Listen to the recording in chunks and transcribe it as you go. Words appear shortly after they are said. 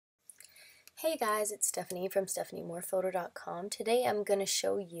Hey guys, it's Stephanie from StephanieMorePhoto.com. Today I'm going to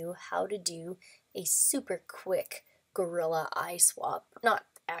show you how to do a super quick gorilla eye swap. Not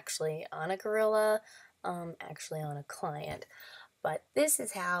actually on a gorilla, actually on a client. But this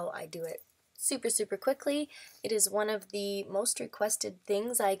is how I do it super quickly. It is one of the most requested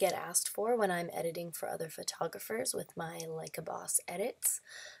things I get asked for when I'm editing for other photographers with my Like a Boss edits.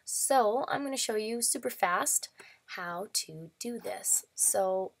 So I'm going to show you super fast how to do this.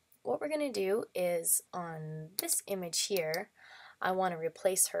 So what we're going to do is on this image here, I want to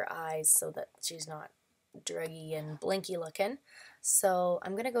replace her eyes so that she's not druggy and blinky looking. So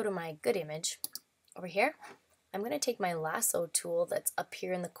I'm going to go to my good image over here. I'm going to take my lasso tool that's up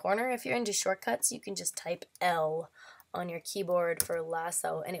here in the corner. If you're into shortcuts, you can just type L on your keyboard for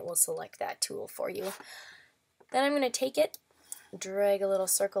lasso and it will select that tool for you. Then I'm going to take it, drag a little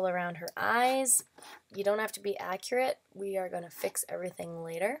circle around her eyes. You don't have to be accurate. We are going to fix everything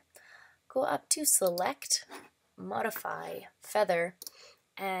later. Go up to Select, Modify, Feather,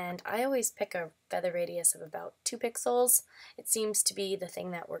 and I always pick a feather radius of about 2 pixels. It seems to be the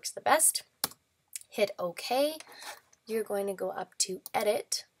thing that works the best. Hit OK. You're going to go up to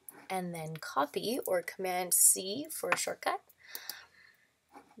Edit, and then Copy, or Command C for a shortcut.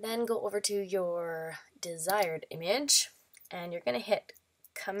 Then go over to your desired image, and you're going to hit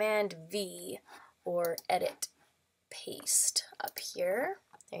Command V, or Edit Paste up here.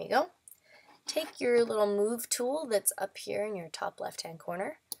 There you go. Take your little move tool that's up here in your top left-hand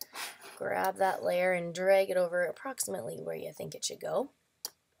corner, grab that layer and drag it over approximately where you think it should go.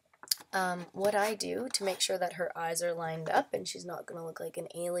 What I do to make sure that her eyes are lined up and she's not going to look like an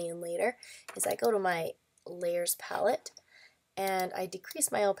alien later is I go to my layers palette and I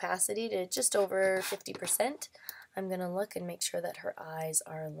decrease my opacity to just over 50%. I'm going to look and make sure that her eyes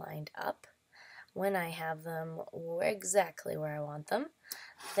are lined up. When I have them exactly where I want them,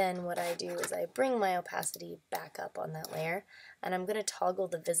 then what I do is I bring my opacity back up on that layer, and I'm going to toggle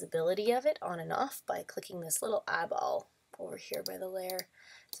the visibility of it on and off by clicking this little eyeball over here by the layer.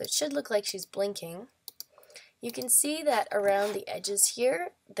 So it should look like she's blinking. You can see that around the edges here,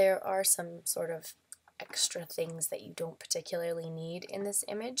 there are some sort of extra things that you don't particularly need in this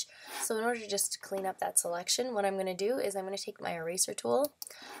image. So in order just to clean up that selection, what I'm going to do is I'm going to take my eraser tool.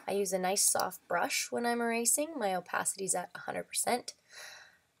 I use a nice soft brush when I'm erasing. My opacity is at 100%.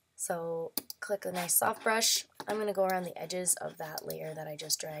 So click a nice soft brush. I'm going to go around the edges of that layer that I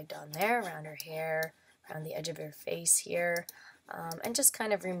just dragged on there, around her hair, around the edge of her face here, and just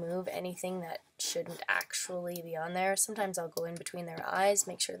kind of remove anything that shouldn't actually be on there. Sometimes I'll go in between their eyes,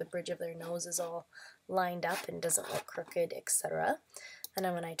 make sure the bridge of their nose is all lined up and doesn't look crooked, etc. And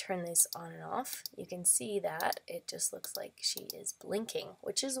then when I turn this on and off, you can see that it just looks like she is blinking,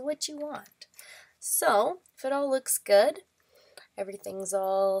 which is what you want. So if it all looks good, everything's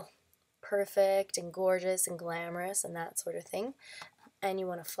all perfect and gorgeous and glamorous and that sort of thing, and you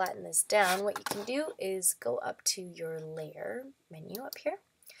want to flatten this down, what you can do is go up to your layer menu up here,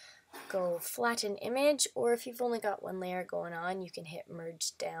 go flatten image, or if you've only got one layer going on, you can hit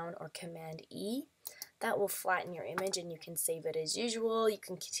merge down or command E. That will flatten your image and you can save it as usual. You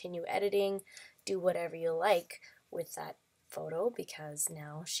can continue editing, do whatever you like with that photo because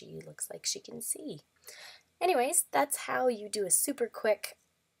now she looks like she can see. Anyways, that's how you do a super quick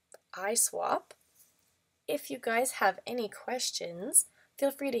eye swap. If you guys have any questions,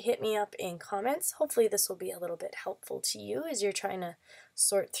 feel free to hit me up in comments. Hopefully this will be a little bit helpful to you as you're trying to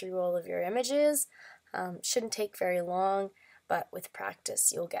sort through all of your images. Shouldn't take very long, but with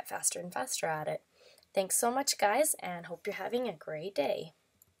practice you'll get faster and faster at it. Thanks so much guys, and hope you're having a great day.